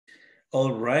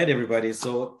All right, everybody.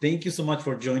 So thank you so much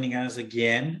for joining us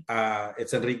again.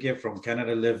 It's Enrique from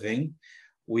Canada Living.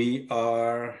 We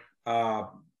are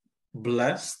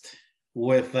blessed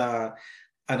with an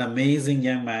amazing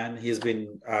young man. He's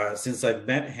been, since I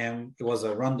met him, it was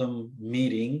a random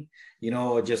meeting,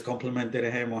 just complimented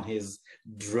him on his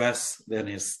dress and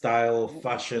his style,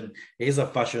 fashion. He's a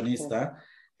fashionista.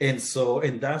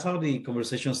 And that's how the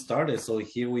conversation started. So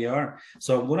here we are.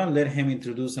 So I'm going to let him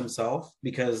introduce himself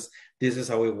because this is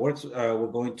how it works. We're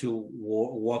going to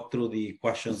walk through the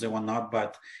questions and whatnot,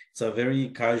 but it's a very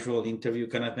casual interview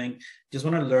kind of thing. Just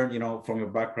want to learn, from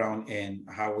your background and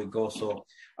how we go. So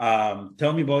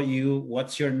tell me about you.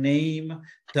 What's your name?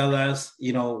 Tell us,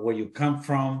 where you come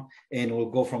from, and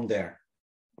we'll go from there.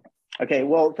 Okay.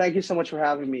 Well, thank you so much for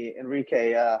having me,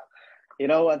 Enrique.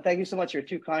 Thank you so much. You're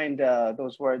too kind.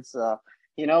 Those words.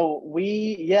 We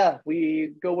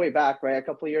go way back, right? A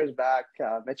couple of years back,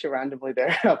 met you randomly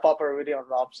there, pop a video on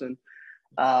Robson.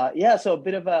 So a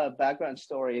bit of a background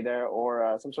story there,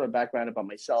 or some sort of background about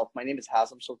myself. My name is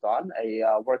Hazem Sultan. I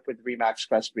work with Remax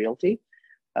Crest Realty,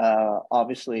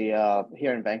 obviously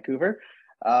here in Vancouver.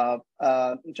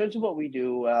 In terms of what we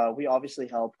do, we obviously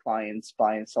help clients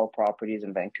buy and sell properties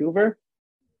in Vancouver.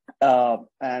 And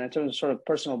in terms of sort of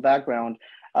personal background,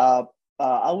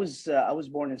 I was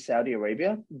born in Saudi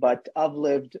Arabia, but I've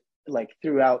lived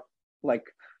throughout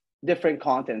different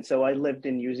continents. So I lived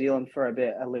in New Zealand for a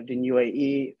bit. I lived in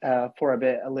UAE for a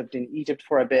bit. I lived in Egypt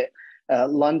for a bit,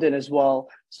 London as well.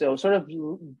 So sort of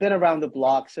been around the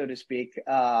block, so to speak.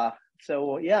 And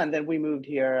then we moved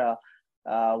here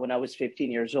when I was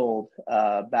 15 years old,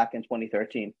 back in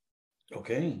 2013.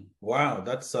 Okay. Wow.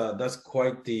 That's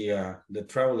quite the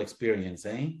travel experience,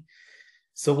 eh?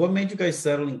 So what made you guys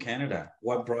settle in Canada?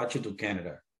 What brought you to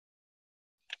Canada?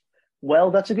 Well,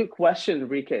 that's a good question,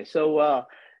 Enrique. So,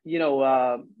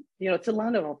 it's a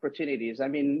land of opportunities. I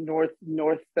mean,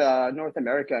 North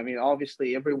America. I mean,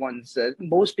 obviously,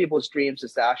 most people's dreams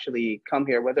is to actually come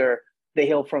here, whether they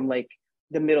hail from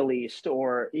the Middle East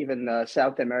or even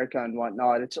South America and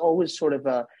whatnot. It's always sort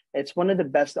of it's one of the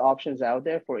best options out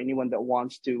there for anyone that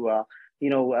wants to,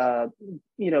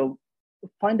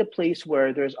 find a place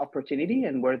where there's opportunity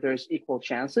and where there's equal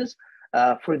chances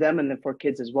for them and then for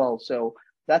kids as well. So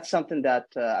that's something that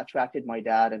attracted my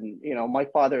dad. And, my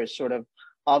father is sort of,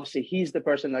 obviously, he's the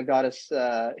person that got us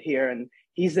here, and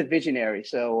he's the visionary.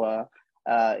 So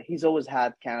he's always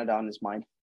had Canada on his mind.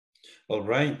 All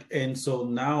right. And so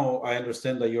now I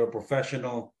understand that you're a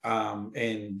professional,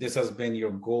 and this has been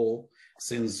your goal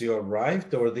since you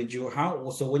arrived, or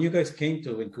so when you guys came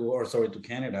to to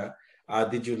Canada,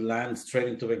 did you land straight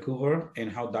into Vancouver,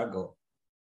 and how'd that go?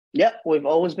 Yeah, we've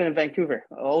always been in Vancouver.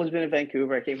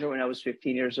 I came here when I was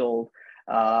 15 years old.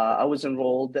 I was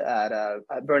enrolled at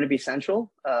Burnaby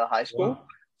Central High School. Wow.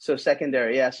 So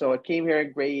secondary, yeah. So I came here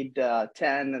in grade 10,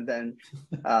 and then,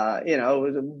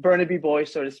 was a Burnaby boy,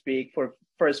 so to speak, for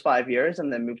first 5 years,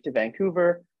 and then moved to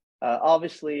Vancouver.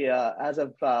 Obviously, as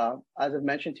I've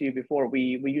mentioned to you before,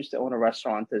 we used to own a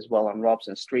restaurant as well on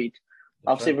Robson Street.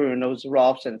 Obviously, everyone knows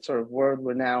Robson. It's sort of world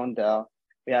renowned.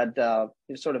 We had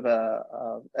sort of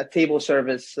a table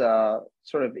service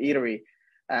sort of eatery,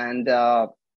 and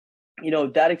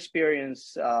that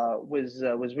experience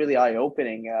was really eye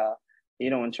opening.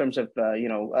 In terms of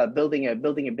building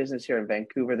a business here in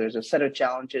Vancouver, there's a set of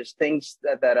challenges, things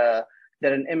that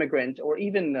an immigrant, or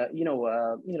even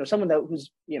someone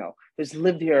who's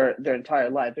lived here their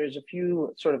entire life, there's a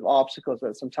few sort of obstacles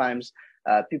that sometimes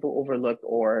people overlook,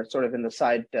 or sort of in the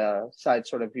side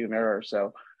sort of view mirror.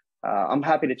 So I'm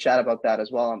happy to chat about that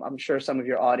as well. I'm sure some of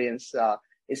your audience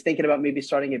is thinking about maybe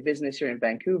starting a business here in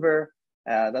Vancouver.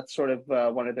 That's sort of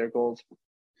one of their goals.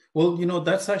 Well,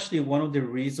 that's actually one of the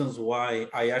reasons why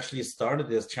I actually started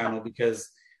this channel, because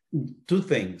two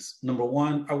things. Number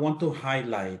one, I want to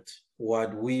highlight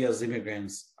what we as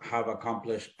immigrants are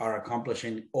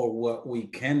accomplishing, or what we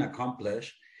can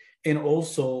accomplish. And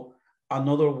also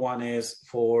another one is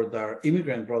for their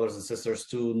immigrant brothers and sisters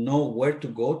to know where to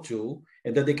go to,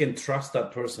 and that they can trust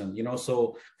that person.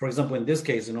 So for example, in this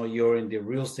case, you're in the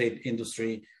real estate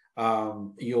industry.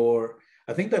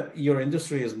 I think that your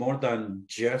industry is more than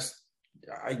just,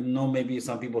 I know maybe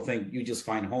some people think you just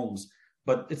find homes,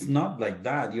 but it's not like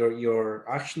that. You're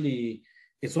actually,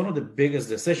 it's one of the biggest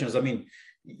decisions. I mean,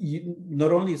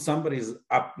 not only somebody's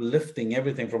uplifting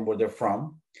everything from where they're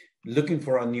from, looking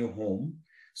for a new home.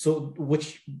 So,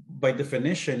 which by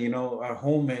definition, a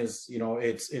home is,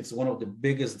 it's one of the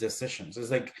biggest decisions.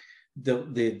 It's like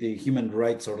the human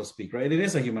right, so to speak, right? It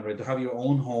is a human right to have your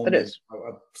own home, it is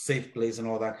a safe place and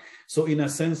all that. So in a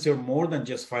sense, you're more than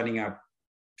just finding a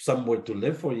somewhere to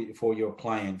live for your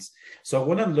clients. So I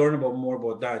want to learn more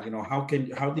about that.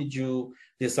 How did you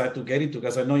decide to get into?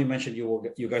 Because I know you mentioned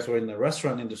you guys were in the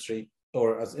restaurant industry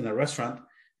or as in a restaurant,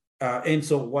 and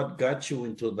so what got you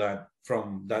into that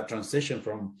from that transition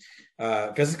from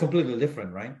because it's completely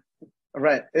different, right?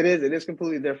 Right. It is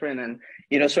completely different.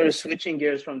 And, sort of switching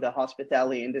gears from the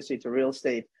hospitality industry to real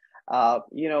estate,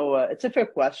 it's a fair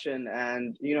question.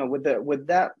 And, with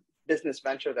that business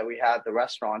venture that we had, the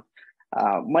restaurant,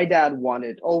 my dad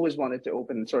always wanted to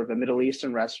open sort of a Middle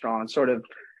Eastern restaurant, sort of,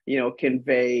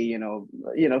 convey,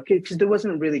 because there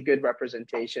wasn't really good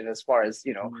representation as far as,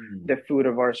 the food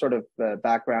of our sort of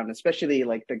background, especially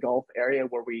like the Gulf area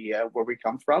where we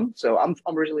come from. So I'm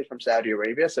originally from Saudi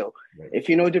Arabia. So if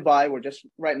you know Dubai, we're just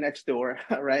right next door,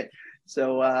 right? So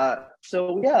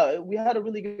yeah, we had a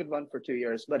really good run for 2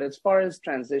 years. But as far as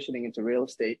transitioning into real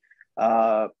estate,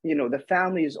 the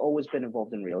family has always been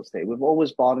involved in real estate. We've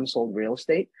always bought and sold real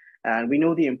estate. And we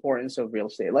know the importance of real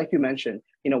estate. Like you mentioned,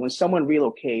 when someone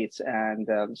relocates, and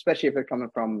especially if they're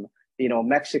coming from,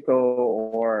 Mexico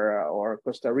or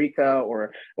Costa Rica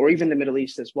or even the Middle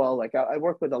East as well. Like I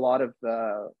work with a lot of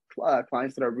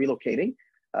clients that are relocating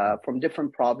from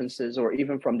different provinces or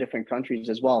even from different countries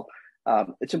as well.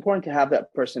 It's important to have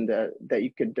that person that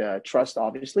you could trust,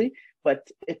 obviously, but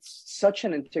it's such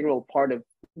an integral part of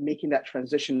making that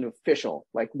transition official.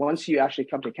 Like once you actually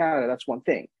come to Canada, that's one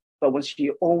thing. But once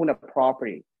you own a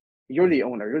property, you're the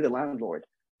owner, you're the landlord.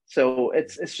 So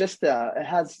it's just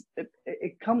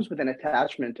it comes with an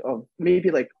attachment of maybe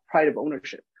like pride of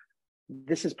ownership.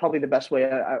 This is probably the best way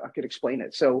I could explain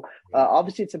it. So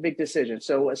obviously it's a big decision.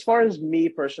 So as far as me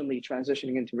personally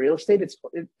transitioning into real estate, it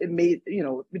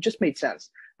just made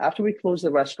sense. After we closed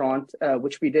the restaurant,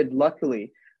 which we did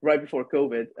luckily right before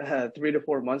COVID, 3 to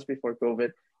 4 months before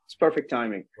COVID, it's perfect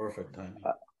timing. Perfect timing.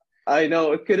 I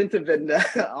know it couldn't have been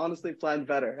honestly planned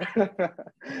better.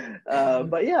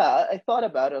 But yeah, I thought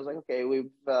about it. I was like, okay,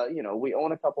 we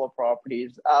own a couple of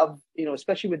properties,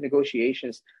 especially with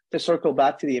negotiations. To circle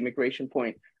back to the immigration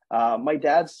point, my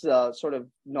dad's sort of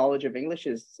knowledge of English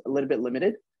is a little bit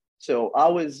limited. So I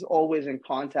was always in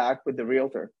contact with the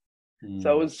realtor.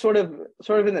 So I was sort of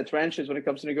in the trenches when it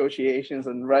comes to negotiations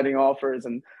and writing offers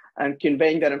and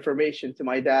conveying that information to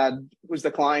my dad, who's the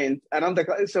client, and I'm the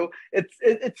client. So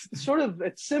it's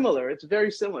similar. It's very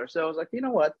similar. So I was like, you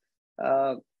know what?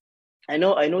 I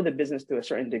know the business to a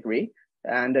certain degree,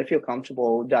 and I feel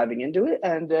comfortable diving into it.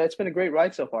 And it's been a great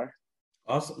ride so far.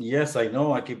 Awesome. Yes, I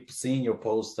know. I keep seeing your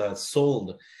post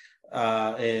sold.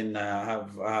 And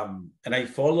I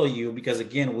follow you because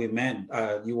again we met.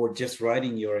 You were just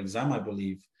writing your exam, I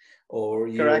believe, or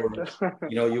you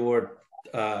were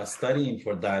studying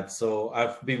for that. So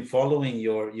I've been following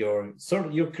your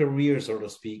career, so to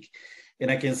speak, and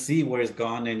I can see where it's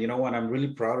gone. And you know what? I'm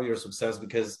really proud of your success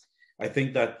because I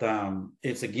think that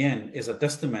it's a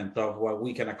testament of what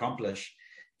we can accomplish.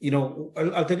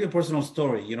 I'll tell you a personal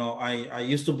story. I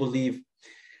used to believe.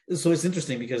 So it's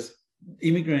interesting because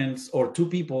immigrants or two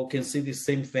people can see the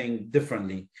same thing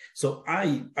differently. So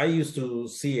I used to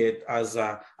see it as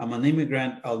I'm an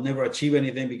immigrant, I'll never achieve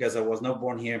anything because I was not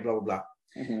born here, blah, blah, blah.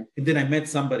 Mm-hmm. And then I met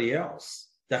somebody else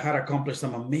that had accomplished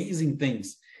some amazing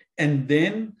things. And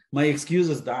then my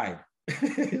excuses died.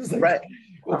 It's like, right.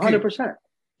 100%.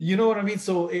 You know what I mean?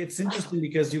 So it's interesting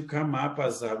because you come up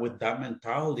as with that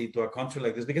mentality to a country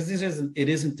like this, because it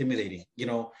is intimidating,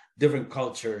 different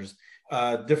cultures,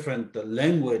 different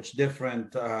language,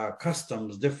 different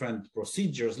customs, different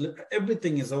procedures.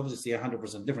 Everything is obviously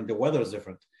 100% different. The weather is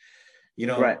different,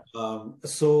 Right.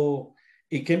 So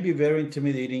it can be very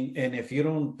intimidating. And if you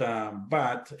don't,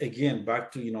 but again,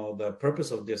 back to, the purpose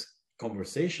of this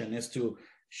conversation is to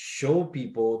show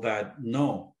people that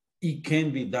no, it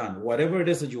can be done. Whatever it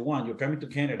is that you want, you're coming to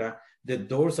Canada, the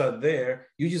doors are there.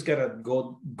 You just gotta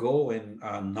go and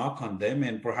knock on them,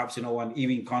 and perhaps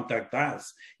even contact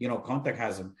us. Contact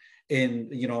Hazem,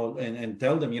 and and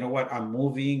tell them, what, I'm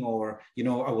moving, or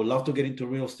I would love to get into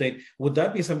real estate. Would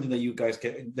that be something that you guys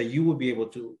you would be able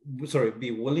to,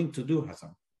 be willing to do,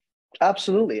 Hazem?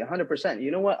 Absolutely, 100%. You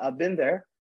know what? I've been there,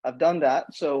 I've done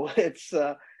that. So it's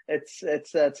a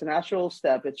natural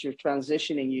step. It's you're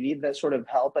transitioning. You need that sort of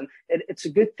help, and it's a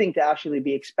good thing to actually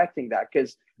be expecting that,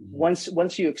 because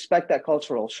once you expect that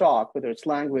cultural shock, whether it's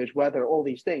language, weather, all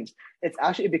these things,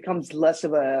 it becomes less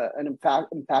of an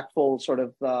impactful sort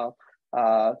of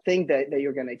thing that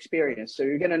you're going to experience. So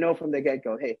you're going to know from the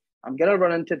get-go, hey, I'm going to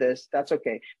run into this. That's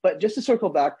okay. But just to circle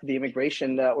back to the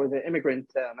immigration or the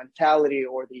immigrant mentality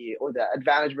or the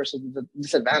advantage versus the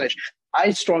disadvantage,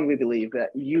 I strongly believe that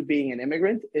you being an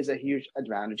immigrant is a huge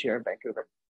advantage here in Vancouver.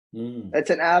 Mm. It's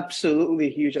an absolutely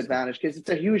huge advantage because it's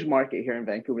a huge market here in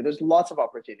Vancouver. There's lots of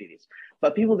opportunities,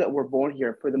 but people that were born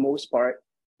here, for the most part,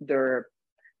 their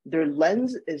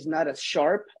lens is not as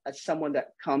sharp as someone that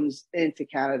comes into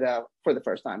Canada for the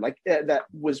first time, like that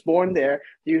was born there.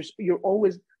 You're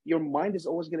always, your mind is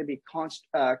always going to be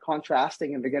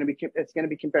contrasting, and it's going to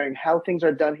be comparing how things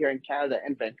are done here in Canada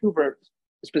and Vancouver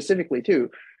specifically too,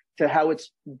 to how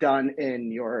it's done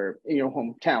in your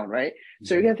hometown, right? Mm-hmm.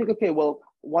 So you're going to think, okay, well,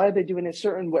 why are they doing it a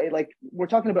certain way? Like, we're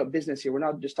talking about business here. We're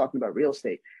not just talking about real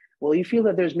estate. Well, you feel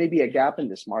that there's maybe a gap in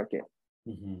this market.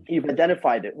 Mm-hmm. You've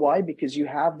identified it. Why? Because you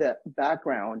have that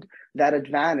background, that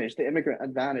advantage, the immigrant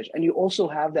advantage, and you also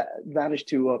have that advantage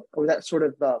to, or that sort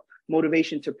of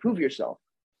motivation to prove yourself,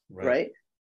 right?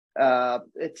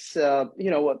 It's,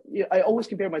 I always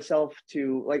compare myself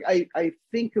to, like, I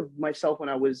think of myself when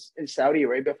I was in Saudi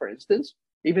Arabia, for instance,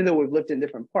 even though we've lived in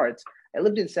different parts. I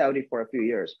lived in Saudi for a few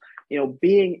years,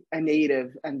 being a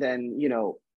native and then,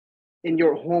 in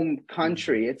your home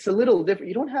country, it's a little different.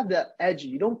 You don't have that edge.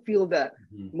 You don't feel that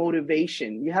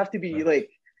motivation. You have to be like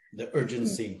the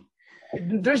urgency.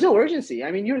 There's no urgency. I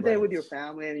mean, you're there with your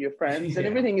family and your friends and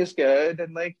everything is good.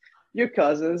 And like your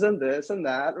cousins and this and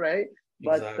that. Right.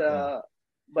 Exactly.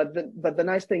 But the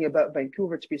nice thing about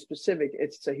Vancouver, to be specific,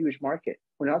 it's a huge market.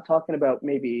 We're not talking about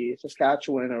maybe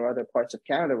Saskatchewan or other parts of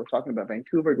Canada. We're talking about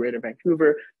Vancouver, Greater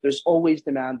Vancouver. There's always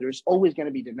demand. There's always going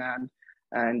to be demand.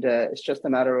 And it's just a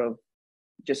matter of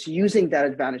just using that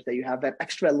advantage that you have, that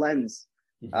extra lens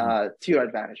to your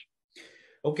advantage.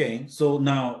 Okay. So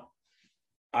now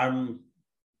I'm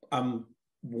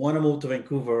want to move to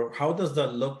Vancouver. How does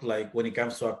that look like when it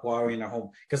comes to acquiring a home?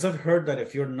 Because I've heard that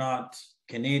if you're not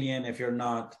Canadian,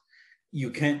 you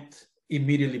can't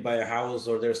immediately buy a house,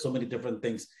 or there's so many different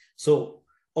things. So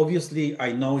obviously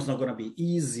I know it's not going to be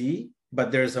easy,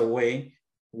 but there's a way.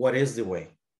 What is the way?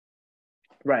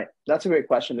 Right. That's a great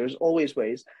question. There's always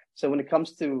ways. So when it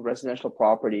comes to residential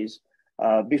properties,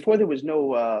 before there was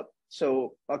no,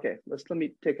 let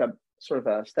me take a sort of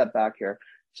a step back here.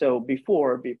 So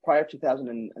prior to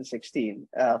 2016,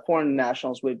 foreign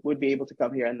nationals would be able to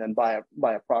come here and then buy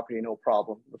a property, no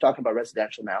problem. We're talking about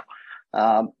residential now.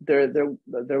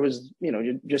 There was,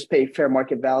 you just pay fair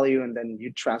market value and then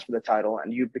you transfer the title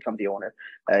and you become the owner.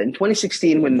 In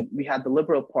 2016, when we had the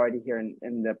Liberal Party here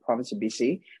in the province of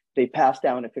BC, they passed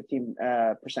down a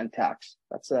 15% tax.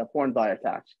 That's a foreign buyer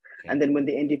tax. Okay. And then when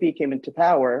the NDP came into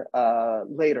power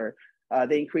later,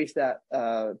 they increased that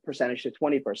percentage to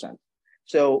 20%.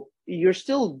 So you're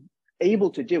still able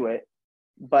to do it,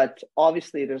 but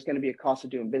obviously there's going to be a cost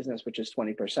of doing business, which is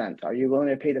 20%. Are you willing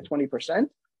to pay the 20%?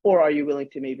 Or are you willing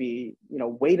to maybe,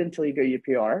 wait until you get your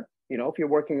PR? If you're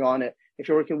working on it, if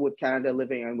you're working with Canada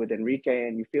Living and with Enrique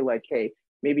and you feel like, hey,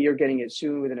 maybe you're getting it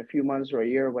soon within a few months or a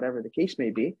year, whatever the case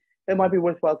may be, it might be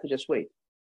worthwhile to just wait,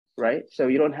 right? So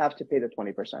you don't have to pay the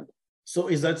 20%. So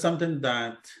is that something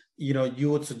that,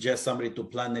 you would suggest somebody to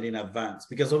plan it in advance?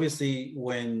 Because obviously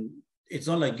when it's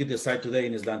not like you decide today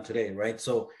and it's done today, right?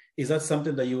 So is that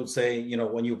something that you would say,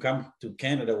 when you come to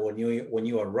Canada, when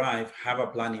you arrive, have a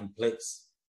plan in place?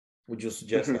 Would you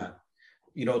suggest that?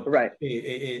 Right.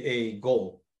 A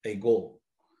goal.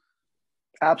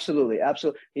 Absolutely.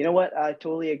 You know what? I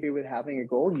totally agree with having a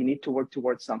goal. You need to work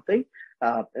towards something.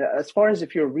 As far as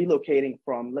if you're relocating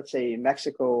from, let's say,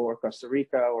 Mexico or Costa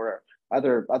Rica or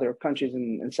other countries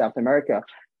in South America,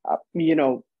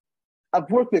 I've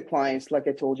worked with clients, like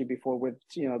I told you before, with,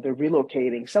 they're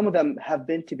relocating. Some of them have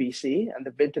been to BC and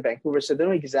they've been to Vancouver. So they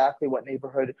know exactly what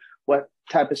neighborhood, what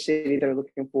type of city they're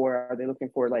looking for. Are they looking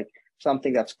for like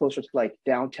something that's closer to like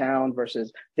downtown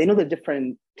versus they know the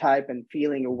different type and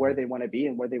feeling of where they want to be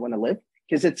and where they want to live?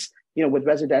 Because it's, with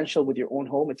residential, with your own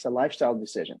home, it's a lifestyle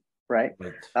decision, right?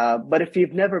 But if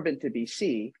you've never been to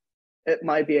BC, it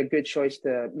might be a good choice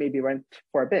to maybe rent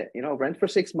for a bit, rent for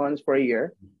 6 months, for a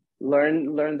year.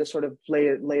 Learn the sort of lay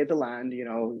of the land,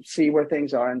 see where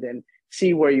things are, and then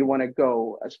see where you want to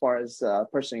go as far as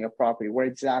purchasing a property, where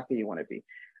exactly you want to be.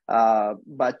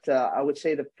 But I would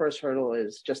say the first hurdle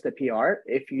is just the PR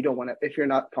if you're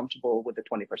not comfortable with the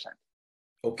 20%.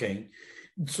 Okay.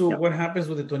 So what happens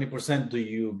with the 20%? Do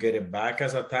you get it back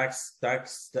as a tax?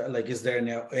 Like, is there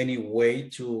any way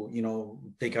to,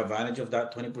 take advantage of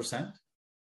that 20%?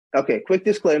 Okay, quick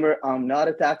disclaimer. I'm not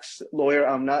a tax lawyer.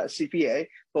 I'm not a CPA.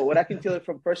 But what I can tell you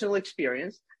from personal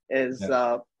experience is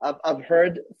I've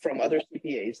heard from other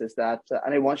CPAs is that,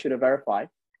 and I want you to verify,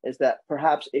 is that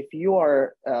perhaps if you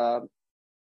are,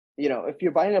 if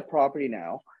you're buying a property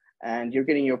now and you're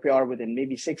getting your PR within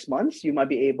maybe 6 months, you might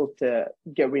be able to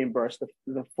get reimbursed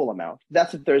the full amount.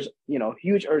 That's if there's,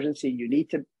 huge urgency. You need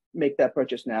to make that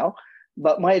purchase now.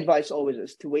 But my advice always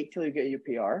is to wait till you get your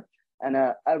PR. And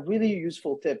a really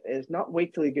useful tip is not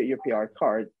wait till you get your PR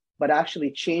card, but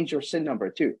actually change your SIN number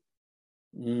too,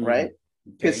 right?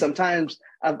 Because sometimes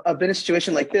I've been in a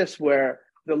situation like this where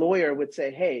the lawyer would say,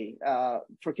 hey,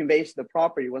 for conveyance of the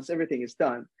property, once everything is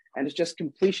done, and it's just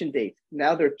completion date.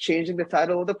 Now they're changing the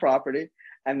title of the property,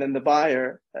 and then the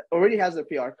buyer already has a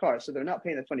PR card, so they're not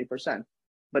paying the 20%.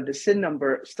 But the SIN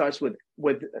number starts with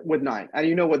 9, and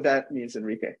you know what that means,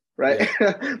 Enrique, right?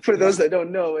 Yeah. For those that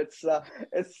don't know, it's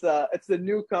the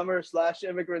newcomer /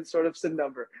 immigrant sort of SIN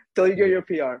number till you get your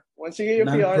PR. Once you get your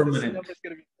PR, the SIN number is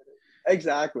going to be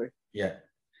exactly. Yeah.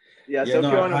 Yeah. So if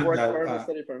you're on a work permit,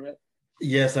 study permit.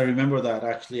 Yes, I remember that.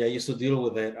 Actually, I used to deal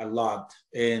with it a lot.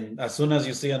 And as soon as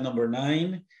you see a number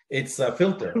 9, it's a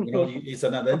filter. You know, it's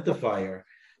an identifier.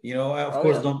 You know, of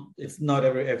course, it's not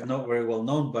very well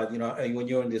known, but you know, when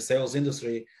you're in the sales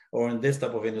industry or in this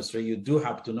type of industry, you do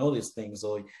have to know these things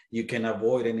so you can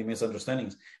avoid any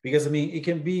misunderstandings. Because I mean, it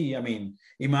can be. I mean,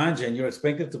 imagine you're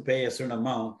expected to pay a certain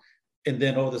amount, and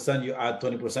then all of a sudden you add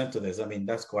 20% to this. I mean,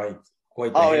 that's quite.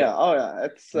 Yeah.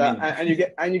 It's and you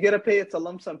get to pay. It's a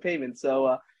lump sum payment.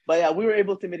 So, but yeah, we were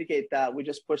able to mitigate that. We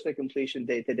just pushed the completion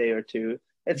date a day or two.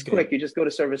 It's quick. You just go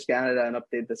to Service Canada and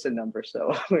update the SIN number.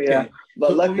 So yeah,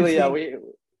 but so luckily, yeah,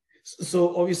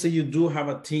 So obviously, you do have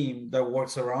a team that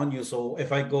works around you. So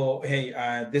if I go, hey,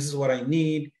 this is what I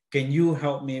need. Can you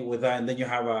help me with that? And then you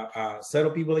have a set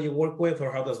of people that you work with,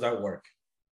 or how does that work?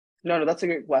 No, that's a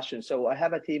great question. So I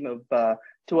have a team of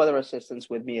 2 other assistants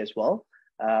with me as well.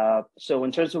 So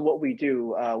in terms of what we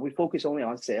do, we focus only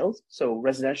on sales, so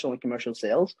residential and commercial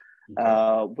sales.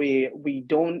 We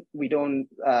don't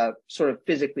sort of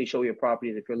physically show you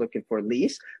properties if you're looking for a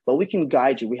lease, but we can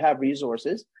guide you. We have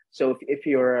resources. So if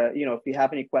you're, if you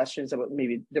have any questions about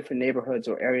maybe different neighborhoods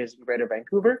or areas in Greater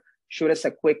Vancouver, shoot us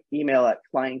a quick email at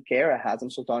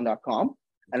clientcare@hazemsultan.com,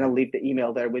 and I'll leave the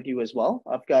email there with you as well.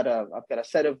 I've got a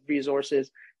set of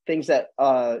resources, things that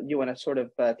you want to sort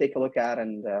of take a look at,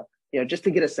 and just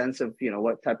to get a sense of,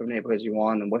 what type of neighborhoods you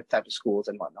want and what type of schools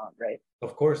and whatnot, right?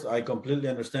 Of course, I completely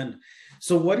understand.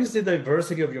 So what is the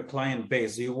diversity of your client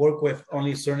base? Do you work with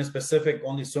only certain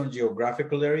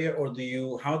geographical area, or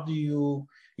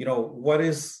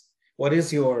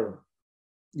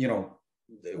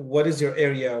what is your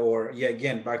area? Or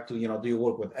again, back to, do you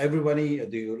work with everybody?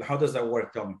 How does that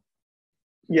work? Tell me.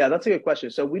 Yeah, that's a good question.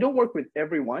 So we don't work with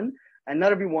everyone, and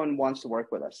not everyone wants to work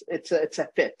with us. It's a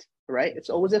fit. Right? It's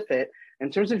always a fit.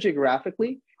 In terms of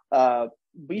geographically,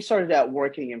 we started out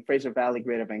working in Fraser Valley,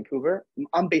 Greater Vancouver.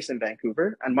 I'm based in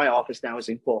Vancouver, and my office now is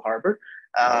in Cole Harbour.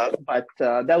 But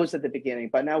that was at the beginning.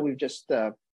 But now we've just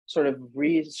sort of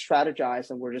re-strategized,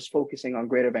 and we're just focusing on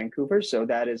Greater Vancouver. So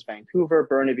that is Vancouver,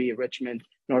 Burnaby, Richmond,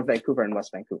 North Vancouver, and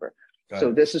West Vancouver.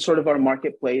 So this is sort of our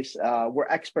marketplace. We're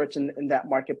experts in that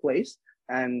marketplace.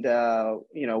 And,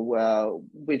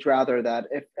 we'd rather that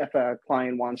if a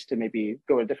client wants to maybe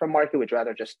go to a different market, we'd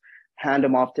rather just hand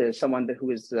them off to someone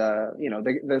who is,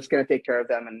 that's going to take care of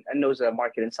them and knows the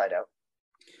market inside out.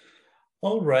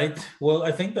 All right. Well,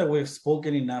 I think that we've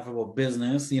spoken enough about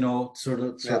business,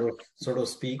 sort of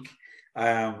speak.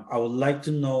 I would like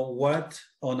to know what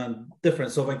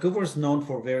so Vancouver is known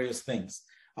for various things.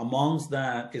 Amongst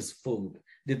that is food,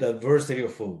 the diversity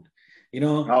of food.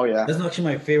 That's actually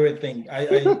my favorite thing. I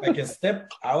can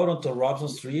step out onto Robson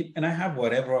Street and I have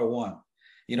whatever I want.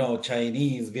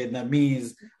 Chinese,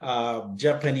 Vietnamese,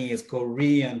 Japanese,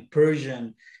 Korean,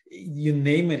 Persian, you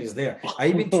name it is there. I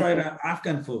even tried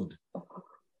Afghan food.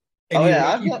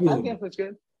 Afghan food's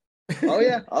good. Oh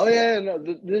yeah. No,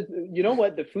 you know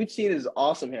what? The food scene is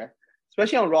awesome here,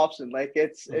 especially on Robson. Like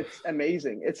it's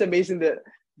amazing. It's amazing that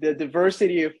the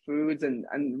diversity of foods and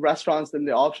restaurants and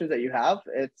the options that you have,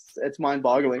 it's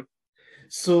mind-boggling.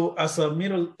 So as a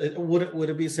would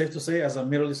it be safe to say as a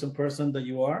Middle Eastern person that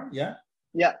you are? Yeah.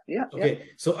 Okay. Yeah.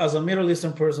 So as a Middle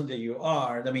Eastern person that you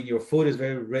are, I mean, your food is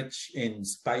very rich in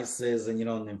spices and,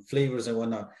 in flavors and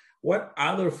whatnot. What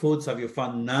other foods have you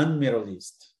found non-Middle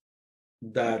East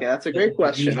that's a great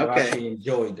question. You have actually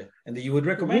enjoyed and that you would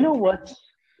recommend? You know what?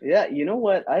 Yeah. You know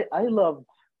what? I love.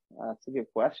 That's a good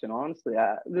question. Honestly,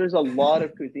 there's a lot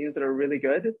of cuisines that are really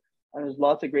good, and there's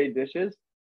lots of great dishes.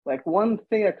 Like one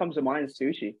thing that comes to mind is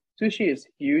sushi. Sushi is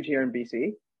huge here in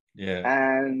BC. Yeah.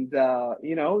 And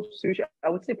sushi. I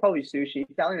would say probably sushi.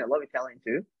 Italian. I love Italian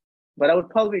too, but I would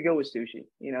probably go with sushi.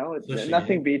 Sushi,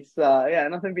 nothing beats.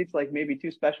 Nothing beats like maybe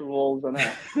 2 special rolls on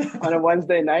a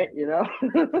Wednesday night.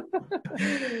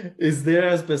 Is there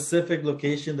a specific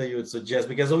location that you would suggest?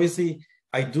 Because obviously,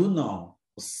 I do know.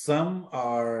 Some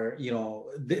are,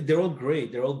 they're all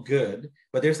great, they're all good,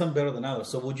 but there's some better than others.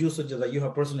 So would you suggest that you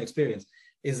have personal experience?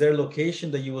 is there a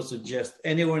location that you would suggest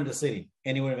anywhere in the city,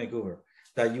 anywhere in Vancouver,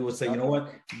 that you would say, you know what,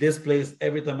 this place,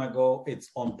 every time I go, it's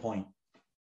on point?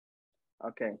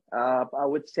 Okay. I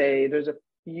would say there's a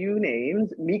few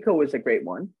names. Miko is a great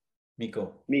one.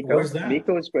 Miko. Miko. Where's that?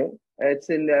 Miko is great. It's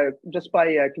in just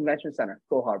by Convention Center,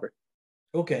 Cole Harbour.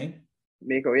 Okay.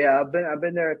 Miko, yeah, I've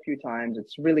been there a few times.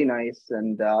 It's really nice,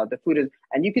 and the food is,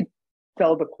 and you could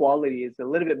tell the quality is a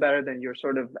little bit better than your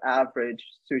sort of average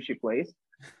sushi place.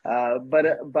 But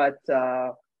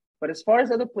as far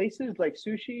as other places like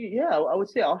sushi, yeah, I would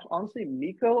say honestly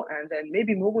Miko, and then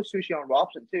maybe Momo Sushi on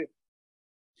Robson too.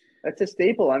 That's a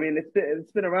staple. I mean,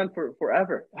 it's been around for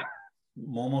forever.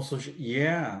 Momo sushi,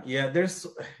 yeah. There's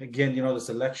again, you know, the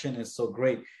selection is so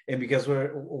great, and because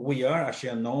we are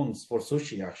actually known for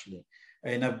sushi actually,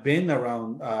 and I've been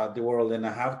around the world and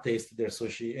I have tasted their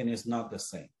sushi, and it's not the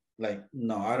same. Like,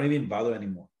 no, I don't even bother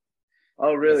anymore.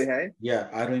 Oh, really? Hey? Yeah,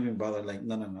 I don't even bother. Like,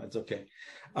 no, it's okay.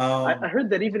 I heard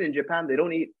that even in Japan they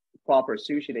don't eat proper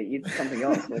sushi; they eat something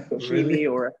else, like sashimi Really?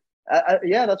 or.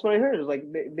 Yeah, that's what I heard. It's like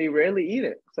they rarely eat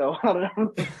it, so I don't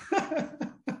know.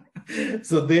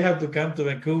 So they have to come to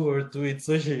Vancouver to eat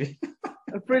sushi.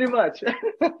 Pretty much.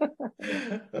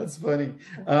 That's funny.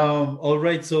 All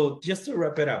right. So just to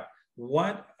wrap it up,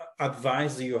 what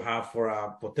advice do you have for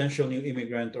a potential new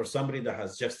immigrant or somebody that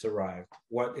has just arrived?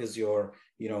 What is your,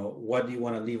 what do you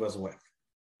want to leave us with?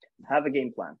 Have a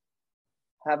game plan.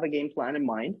 Have a game plan in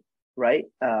mind, right?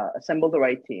 Assemble the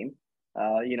right team.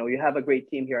 You have a great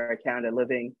team here at Canada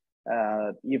Living.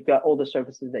 You've got all the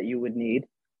services that you would need.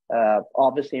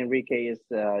 Obviously, Enrique is,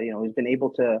 he's been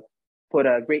able to put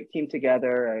a great team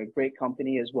together, a great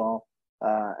company as well.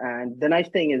 And the nice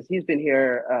thing is he's been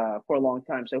here for a long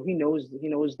time, so he knows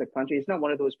the country. It's not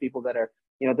one of those people that are,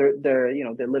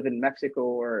 they live in Mexico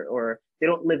or they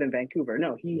don't live in Vancouver.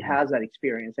 No, he has that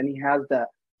experience and he has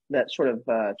that sort of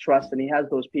trust, and he has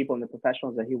those people and the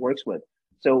professionals that he works with.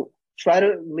 So try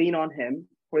to lean on him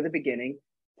for the beginning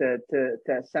to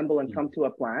assemble and come to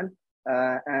a plan.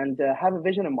 And have a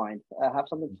vision in mind, have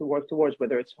something to work towards,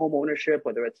 whether it's home ownership,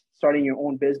 whether it's starting your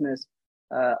own business.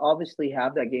 Obviously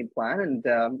have that game plan,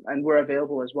 and we're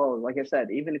available as well. Like I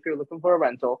said, even if you're looking for a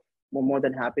rental, we're more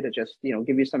than happy to just,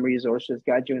 give you some resources,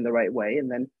 guide you in the right way. And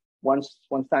then once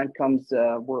time comes,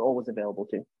 we're always available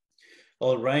too.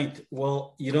 All right.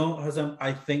 Well, Hazem,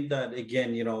 I think that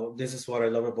again, this is what I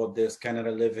love about this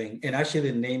Canada Living, and actually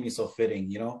the name is so fitting,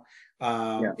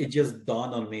 It just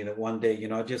dawned on me that one day,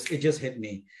 it just hit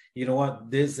me. You know what?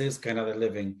 This is Canada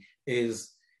Living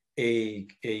is a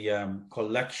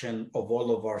collection of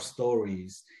all of our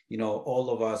stories. All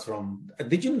of us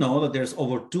did you know that there's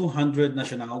over 200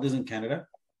 nationalities in Canada?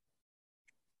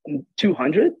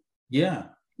 200? Yeah.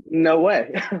 No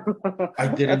way. I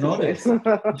didn't know this.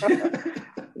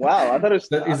 Wow. I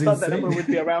thought that number would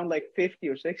be around like 50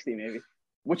 or 60 maybe,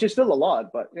 which is still a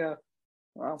lot, but yeah.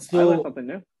 Wow. I learned something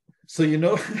new. So you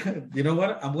know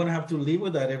what? I'm gonna have to leave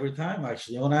with that every time.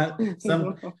 Actually, I want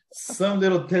to some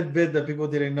little tidbit that people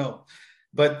didn't know.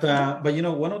 But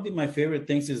one of my favorite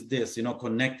things is this.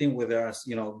 Connecting with us.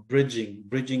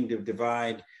 Bridging the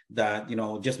divide. That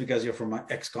just because you're from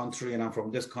X country and I'm from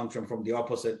this country, I'm from the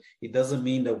opposite. It doesn't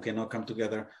mean that we cannot come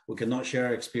together. We cannot share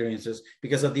our experiences,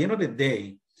 because at the end of the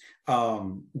day,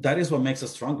 that is what makes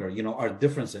us stronger. Our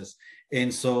differences.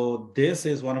 And so this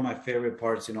is one of my favorite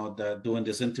parts, that doing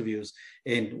these interviews,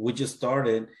 and we just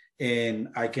started, and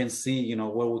I can see,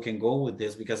 where we can go with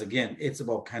this, because again, it's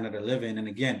about Canada Living. And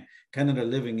again, Canada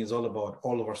Living is all about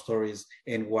all of our stories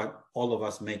and what all of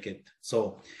us make it.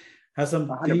 So Hazem,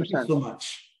 thank you so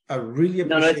much. I really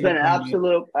appreciate it. No, it's been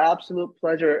an absolute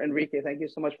pleasure, Enrique. Thank you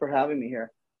so much for having me here.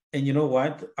 And you know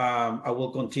what? I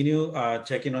will continue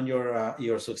checking on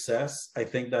your success. I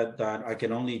think that I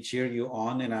can only cheer you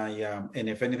on, and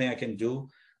if anything I can do,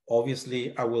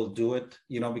 obviously I will do it.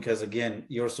 Because again,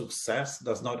 your success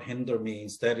does not hinder me;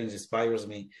 instead, it inspires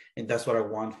me, and that's what I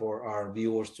want for our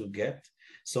viewers to get.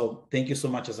 So thank you so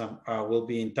much, Hazem. We'll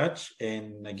be in touch,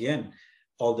 and again,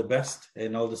 all the best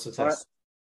and all the success. All right.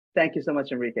 Thank you so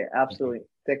much, Enrique. Absolutely.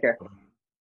 Take care.